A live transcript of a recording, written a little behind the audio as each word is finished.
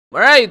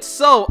Alright,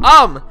 so,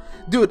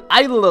 dude,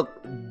 I look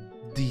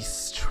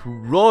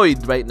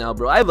destroyed right now,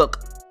 bro.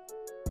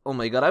 Oh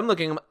my god, I'm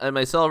looking at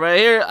myself right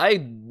here.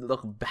 I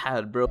look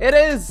bad, bro. It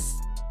is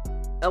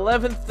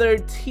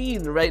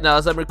 11:13 right now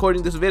as I'm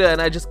recording this video,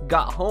 and I just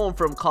got home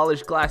from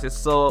college classes,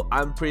 so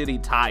I'm pretty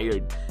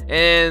tired.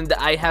 And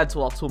I had to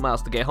walk 2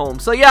 miles to get home.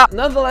 So yeah,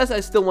 nonetheless,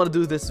 I still want to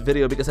do this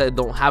video because I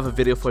don't have a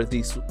video for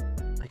these.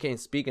 I can't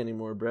speak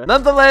anymore, bro.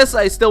 Nonetheless,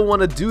 I still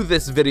want to do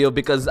this video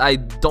because I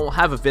don't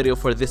have a video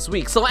for this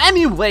week. So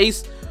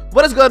anyways,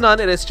 what is going on?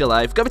 It is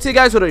Life coming to you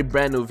guys with a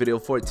brand new video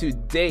for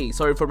today.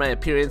 Sorry for my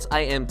appearance. I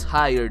am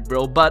tired,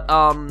 bro, but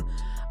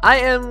I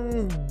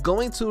am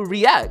going to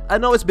react. I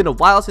know it's been a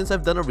while since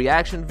I've done a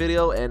reaction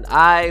video, and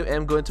I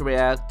am going to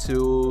react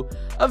to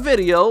a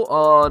video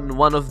on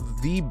one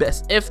of the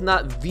best, if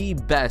not the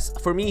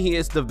best. For me, he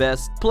is the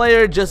best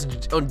player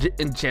just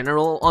in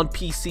general on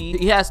PC.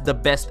 He has the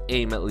best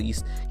aim, at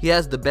least. He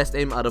has the best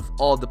aim out of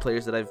all the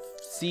players that I've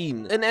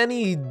seen in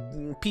any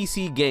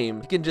PC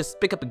game. You can just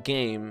pick up a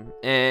game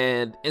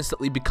and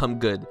instantly become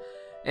good.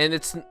 And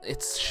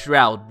it's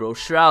Shroud, bro.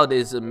 Shroud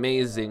is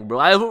amazing, bro.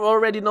 I've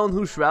already known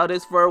who Shroud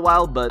is for a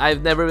while, but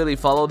I've never really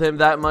followed him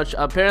that much.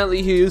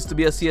 Apparently he used to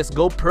be a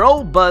CSGO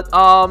pro, but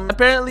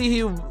apparently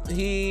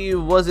he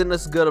wasn't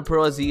as good a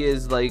pro as he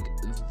is like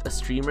a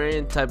streamer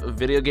in type of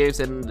video games.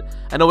 And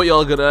I know what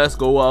y'all gonna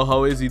ask, oh wow,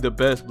 how is he the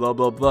best, blah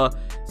blah blah.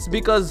 It's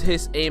because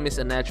his aim is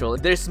unnatural.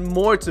 There's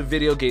more to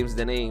video games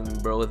than aim,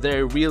 bro.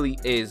 There really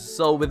is.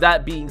 So with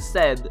that being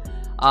said,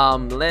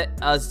 let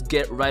us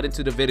get right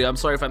into the video. I'm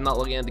sorry if I'm not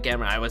looking at the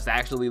camera. I was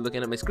actually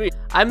looking at my screen.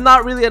 I'm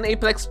not really an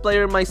Apex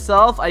player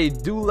myself. I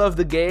do love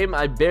the game.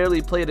 I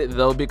barely played it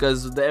though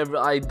because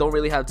I don't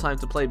really have time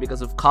to play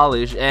because of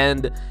college,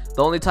 and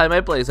the only time I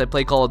play is I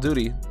play Call of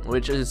Duty,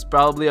 which is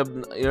probably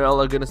you're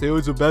all gonna say, oh,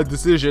 it's a bad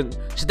decision.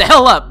 Shut the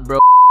hell up, bro.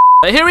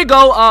 But here we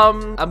go.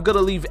 I'm gonna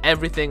leave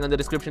everything in the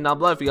description down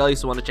below if you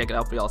guys want to check it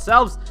out for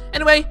yourselves.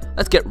 Anyway,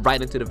 let's get right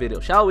into the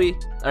video, shall we?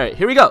 All right,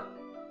 here we go.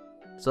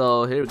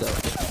 So here we go.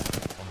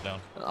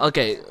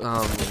 Okay,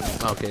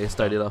 okay,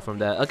 started off from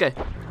that. Okay.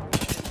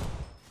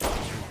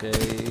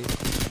 Okay.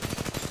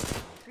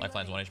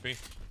 Lifeline's 1 HP.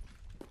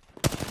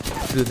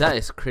 Dude, that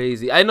is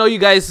crazy. I know you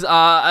guys,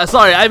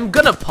 sorry, I'm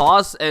gonna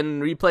pause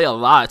and replay a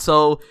lot.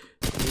 So,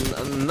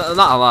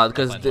 not a lot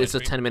because it's a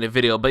 10-minute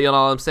video, but you know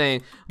what I'm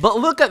saying. But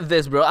look at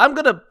this, bro. I'm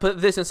gonna put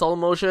this in slow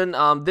motion.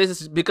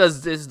 This is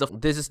because this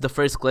is the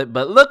first clip,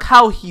 but look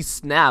how he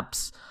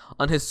snaps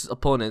on his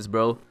opponents,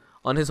 bro.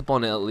 On his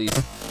opponent, at least.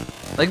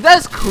 Like,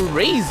 that's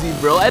crazy,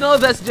 bro. I know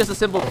that's just a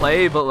simple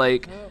play, but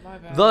like,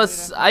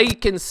 thus I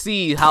can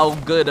see how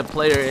good a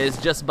player is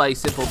just by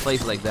simple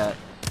plays like that,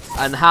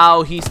 and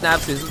how he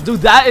snaps his.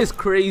 Dude, that is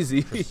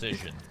crazy.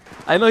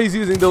 I know he's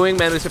using the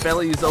wingman, which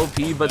apparently is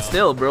OP, but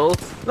still, bro.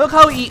 Look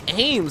how he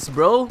aims,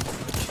 bro.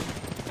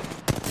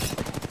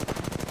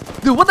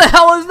 Dude, what the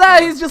hell is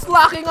that? He's just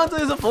locking onto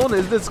his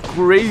opponents. That's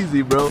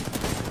crazy, bro.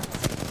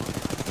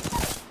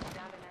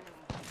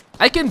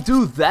 I can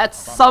do that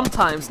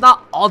sometimes,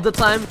 not all the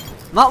time.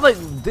 Not like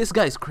this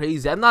guy's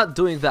crazy. I'm not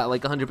doing that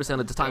like 100%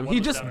 of the time. He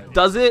just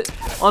does it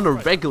on a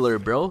regular,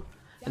 bro.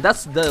 And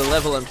that's the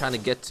level I'm trying to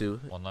get to.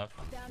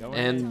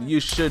 And you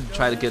should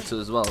try to get to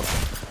as well.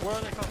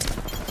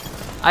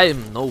 I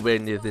am nowhere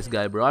near this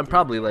guy, bro. I'm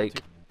probably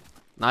like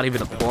not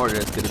even a quarter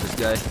as good as this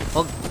guy.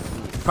 Well,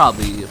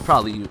 probably,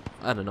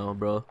 I don't know,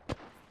 bro.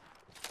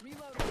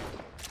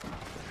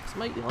 Is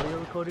my audio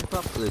recording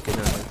properly? Okay,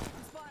 never mind.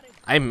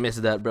 I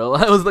missed that, bro.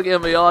 I was looking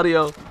at my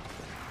audio.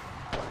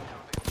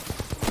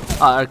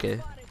 Oh, okay.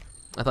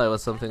 I thought it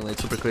was something like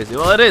super crazy.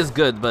 Well, it is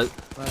good, but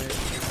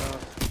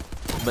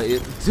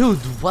dude,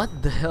 what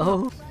the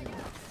hell?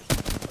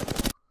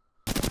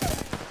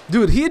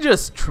 Dude, he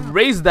just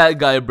raised that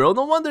guy, bro.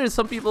 No wonder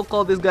some people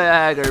call this guy a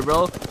hacker,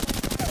 bro.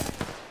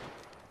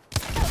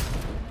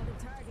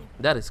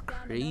 That is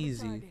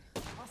crazy.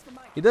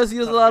 He does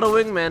use a lot of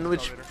wingman,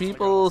 which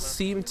people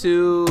seem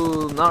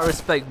to not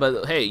respect,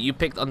 but hey, you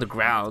picked on the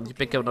ground. You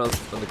pick him on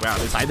the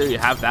ground. It's either you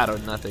have that or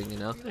nothing, you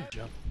know?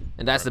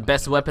 And that's the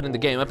best weapon in the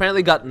game.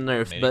 Apparently got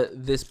nerfed,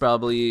 but this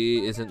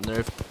probably isn't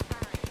nerfed.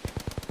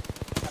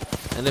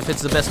 And if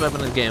it's the best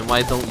weapon in the game,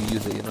 why don't you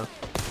use it, you know?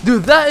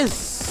 Dude, that is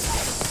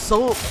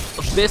so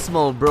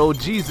abysmal, bro.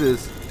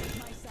 Jesus.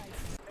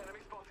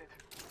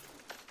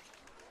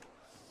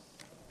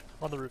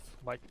 On the roof,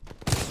 Mike.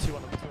 2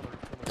 on the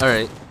roof.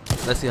 Alright,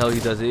 let's see how he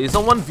does it. He's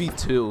on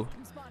 1v2.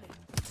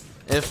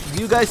 If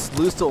you guys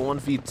lose to a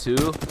 1v2,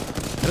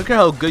 I don't care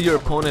how good your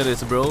opponent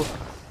is, bro.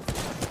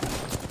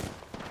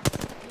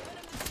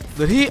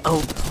 But he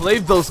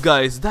outplayed those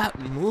guys. That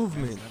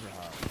movement.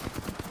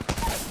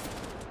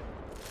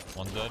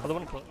 One dead. Other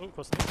one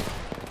close.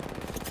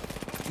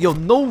 Yo,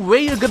 no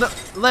way you're gonna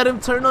let him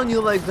turn on you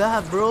like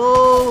that,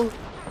 bro.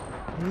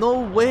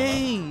 No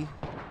way.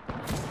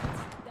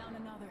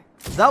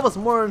 That was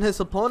more on his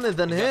opponent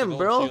than him,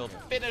 bro.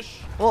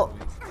 Well,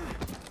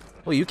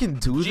 wait, you can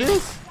do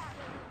this?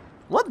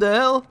 What the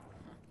hell?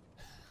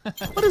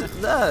 What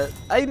is that?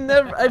 I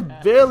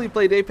barely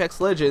played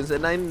Apex Legends,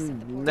 and I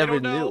never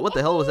knew. What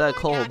the hell was that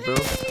called, bro?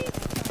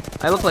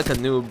 I look like a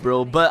noob,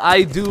 bro, but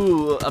I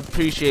do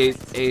appreciate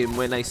aim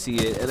when I see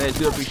it, and I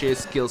do appreciate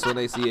skills when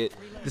I see it,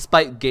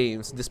 despite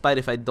games, despite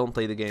if I don't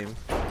play the game.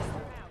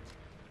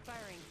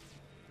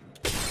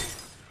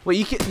 Wait,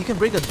 you can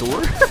break a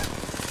door?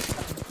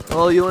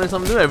 Well, you learn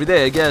something new every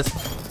day, I guess.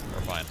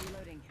 We're fine.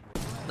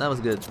 That was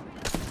good.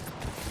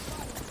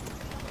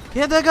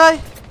 You hit that guy?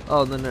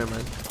 Oh, no, never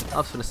mind. I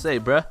was gonna say,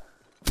 bruh.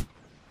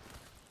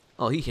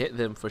 Oh, he hit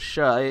them for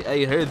sure.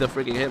 I heard the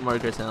freaking hit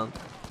marker sound.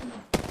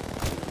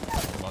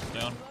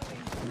 Down.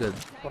 Good.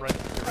 Right,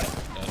 you're right.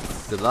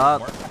 Good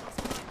luck.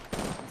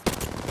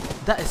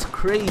 That is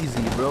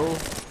crazy, bro.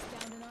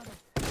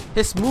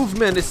 His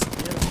movement is,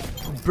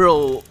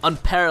 bro,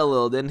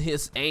 unparalleled, and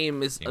his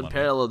aim is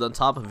unparalleled on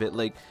top of it.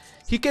 Like,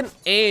 he can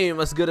aim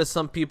as good as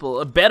some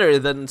people, better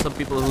than some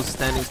people who's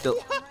standing still.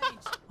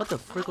 What the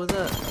frick was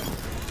that?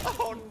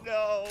 Oh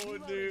no,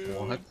 dude.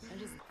 What?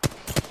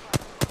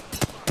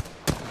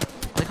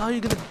 Like, how are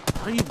you gonna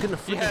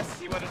freaking? Yes,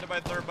 he went into my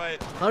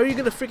thermite. How are you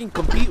gonna freaking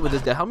compete with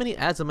this guy? How many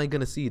ads am I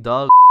gonna see,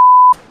 dog?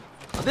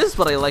 This is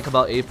what I like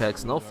about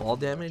Apex. No fall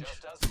damage.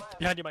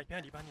 Behind you, Mike.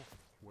 Behind you.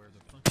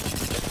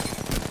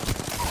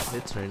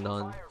 It turned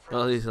on.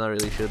 Well, he's not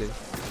really shooting.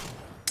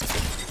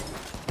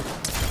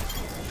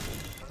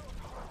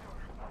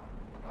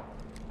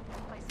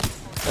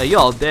 Hey, you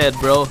all dead,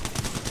 bro.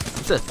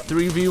 It's a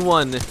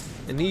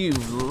 3v1, and he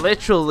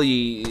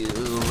literally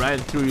ran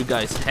through you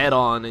guys head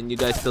on, and you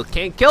guys still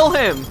can't kill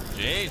him.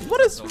 Jeez, What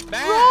is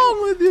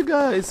wrong with you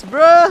guys,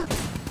 bruh?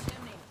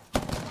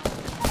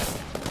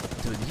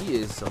 Dude, he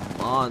is a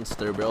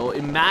monster, bro.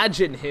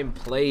 Imagine him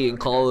playing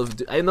Call of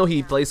Duty. I know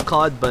he plays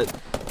COD, but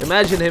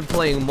imagine him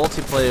playing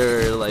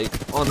multiplayer like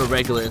on a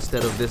regular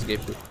instead of this game.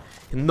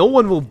 No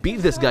one will beat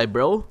this guy,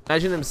 bro.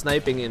 Imagine him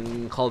sniping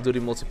in Call of Duty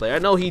multiplayer. I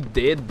know he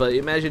did, but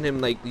imagine him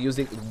like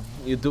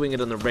doing it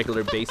on a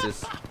regular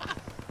basis.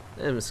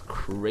 That was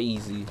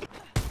crazy.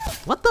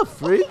 What the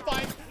frick?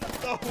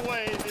 No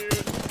way,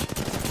 dude.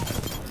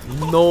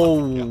 No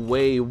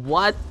way.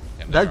 What?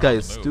 That guy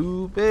is Move.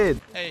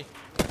 stupid. Hey.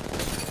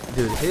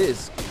 Dude, he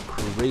is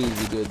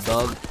crazy good,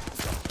 dog.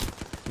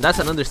 That's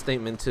an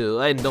understatement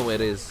too. I know it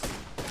is.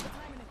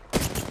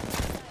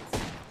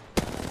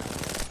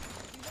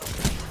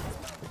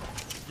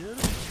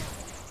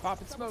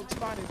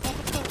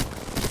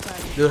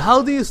 Dude,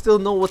 how do you still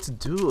know what to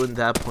do in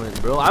that point,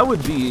 bro? I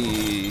would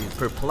be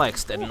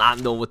perplexed and not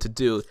know what to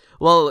do.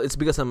 Well, it's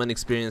because I'm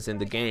inexperienced in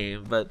the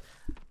game, but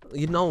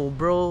you know,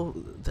 bro,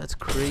 that's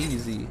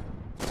crazy.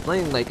 It's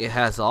playing like it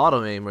has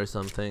auto aim or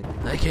something.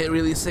 I can't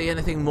really say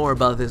anything more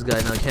about this guy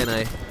now, can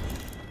I?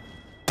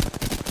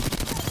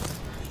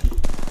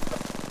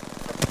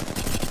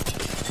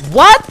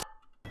 What?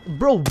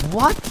 Bro,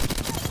 what?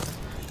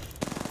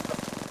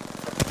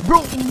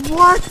 Bro,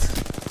 what?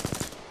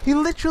 He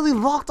literally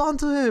locked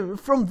onto him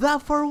from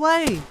that far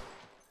away.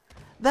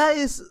 That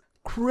is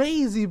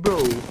crazy, bro.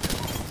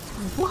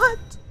 What?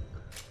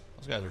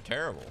 Those guys are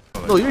terrible.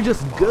 No, you're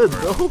just good,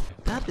 bro.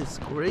 That is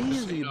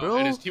crazy, bro.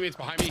 And his teammates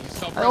behind me.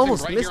 He's I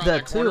almost right missed here on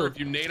that corner. too. If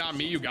you nade on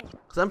me, you got.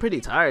 Cause I'm pretty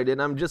tired,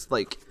 and I'm just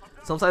like,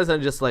 sometimes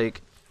I'm just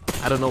like,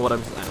 I don't know what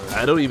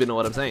I don't even know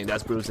what I'm saying.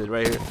 That proves it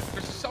right here.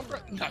 There's some.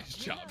 Nice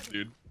job,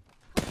 dude.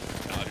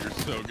 God, you're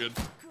so good.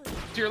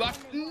 To your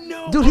left.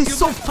 No. Dude, he's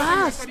so left.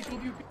 fast.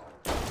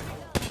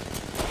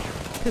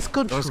 His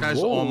control Those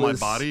guys on my is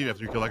body.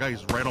 After you kill that guy,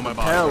 he's right on my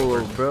body.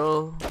 parallel,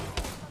 bro.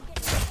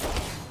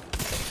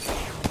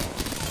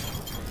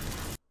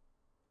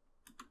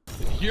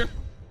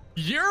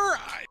 You're.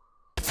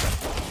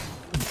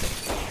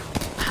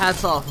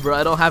 Hats off, bro.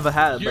 I don't have a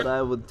hat, but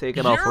I would take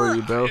it off for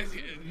you, bro.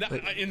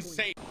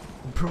 Insane.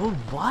 Bro,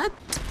 what?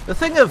 The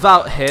thing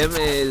about him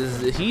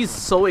is he's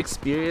so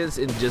experienced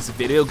in just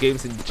video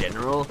games in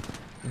general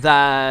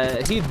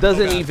that he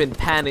doesn't even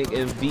panic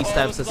in these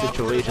types of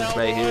situations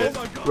right here.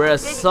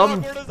 Whereas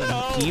some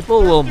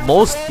people, well,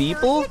 most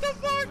people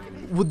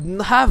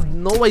would have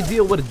no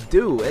idea what to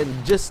do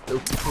and just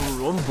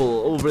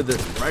crumble over the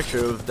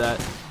pressure of that.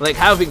 Like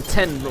having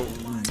 10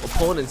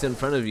 opponents in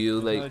front of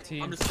you, like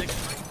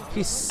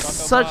he's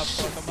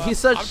such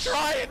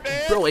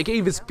bro, I can't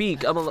even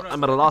speak.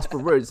 I'm at a loss for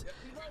words.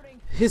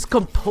 His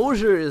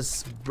composure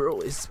is,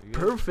 bro, is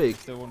perfect.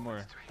 Still one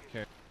more.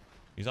 Okay.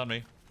 He's on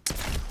me.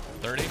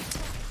 30.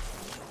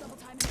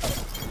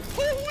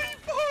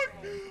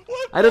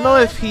 I don't know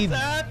if he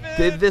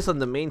did this on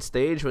the main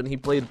stage when he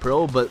played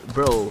pro, but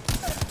bro,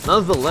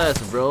 nonetheless,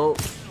 bro,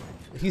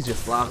 he's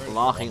just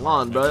locking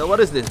on, bro. What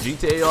is this,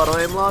 GTA auto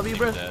aim lobby,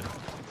 bro?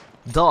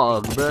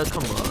 Dog, bro,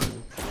 come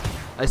on.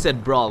 I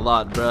said bro a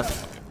lot, bro.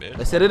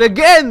 I said it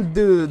again,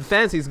 dude.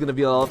 Fancy's gonna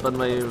be all up on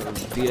my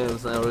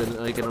DMs.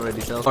 I can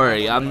already tell.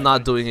 Alright, I'm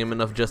not doing him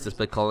enough justice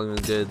by calling him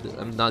good.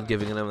 I'm not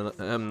giving him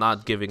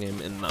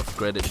enough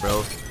credit,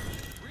 bro.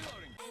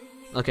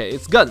 Okay,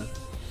 it's gun.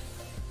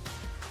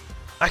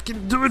 I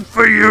can do it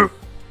for you.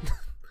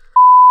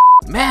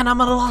 Man, I'm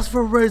at a loss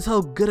for words.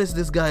 How good is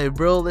this guy,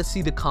 bro? Let's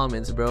see the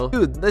comments, bro.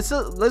 Dude, let's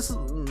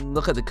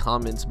Look at the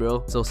comments,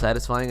 bro. So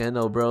satisfying, I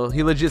know, bro.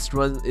 He legit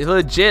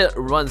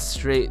runs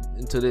straight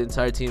into the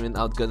entire team and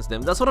outguns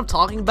them. That's what I'm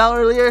talking about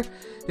earlier.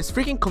 His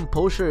freaking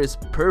composure is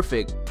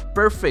perfect,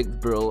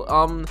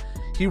 bro.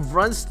 He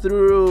runs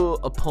through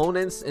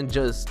opponents and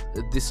just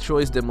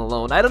destroys them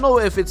alone. I don't know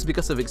if it's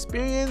because of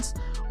experience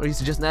or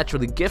he's just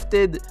naturally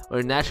gifted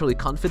or naturally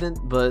confident,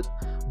 but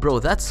bro,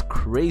 that's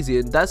crazy,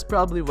 and that's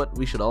probably what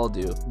we should all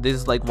do. This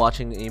is like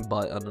watching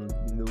aimbot on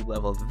a new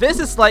level. This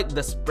is like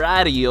the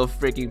Spratty of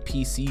freaking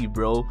PC,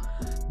 bro.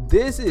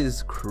 This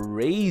is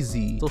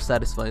crazy. So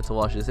satisfying to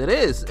watch this. It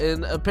is,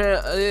 and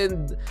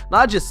apparently,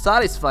 not just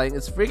satisfying,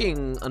 it's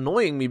freaking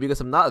annoying me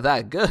because I'm not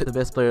that good. The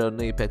best player on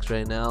Apex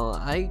right now.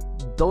 I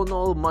don't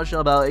know much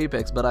about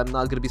Apex, but I'm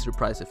not gonna be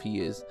surprised if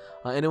he is.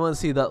 Anyone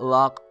see that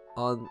lock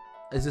on?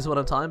 Is this what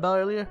I'm talking about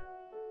earlier?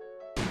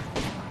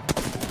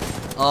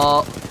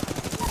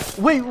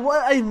 Wait,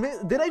 what?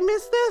 Did I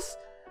miss this?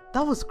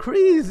 That was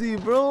crazy,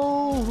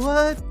 bro.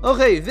 What?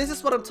 Okay, this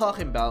is what I'm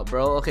talking about,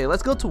 bro. Okay,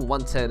 let's go to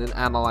 110 and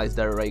analyze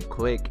that right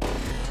quick.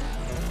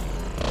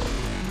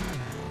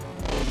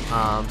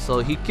 So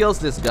he kills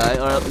this guy,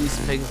 or at least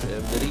pings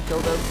him. Did he kill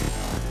them?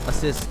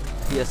 Assist.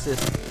 He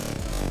assists.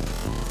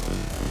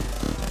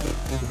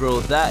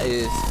 Bro, that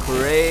is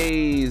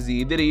crazy.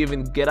 He didn't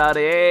even get out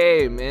of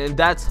aim, and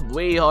that's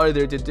way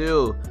harder to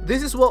do.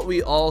 This is what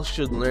we all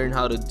should learn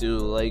how to do.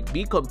 Like,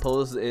 be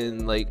composed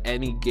in like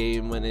any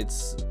game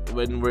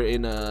when we're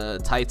in a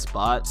tight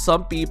spot.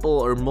 Some people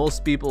or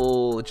most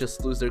people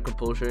just lose their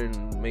composure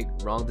and make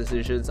wrong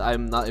decisions.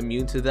 I'm not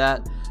immune to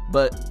that,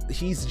 but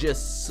he's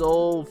just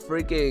so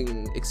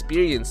freaking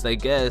experienced, I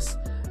guess,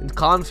 and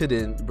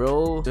confident,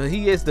 bro.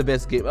 He is the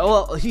best game.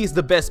 Well, he's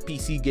the best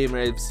PC gamer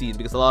I've seen,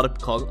 because a lot of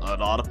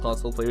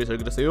console players are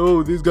gonna say,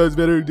 "Oh, this guy's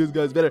better. This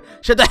guy's better."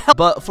 Shut the hell.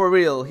 But for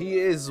real,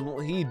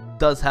 he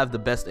does have the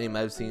best aim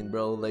I've seen,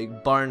 bro.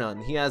 Like, bar none.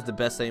 He has the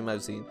best aim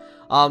I've seen.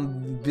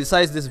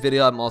 Besides this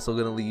video, I'm also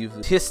gonna leave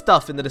his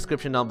stuff in the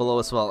description down below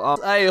as well.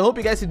 I hope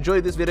you guys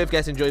enjoyed this video. If you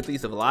guys enjoyed,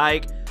 please leave a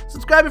like,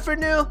 subscribe if you're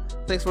new.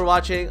 Thanks for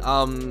watching.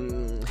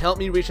 Help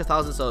me reach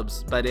 1,000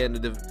 subs by the end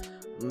of the.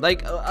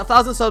 Like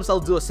 1,000 subs, I'll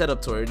do a setup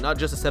tour, not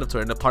just a setup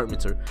tour, an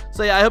apartment tour.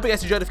 So yeah, I hope you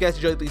guys enjoyed. If you guys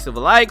enjoyed, please leave a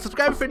like,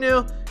 subscribe if you're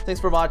new.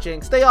 Thanks for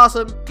watching. Stay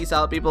awesome. Peace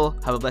out, people.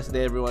 Have a blessed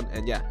day, everyone.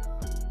 And yeah.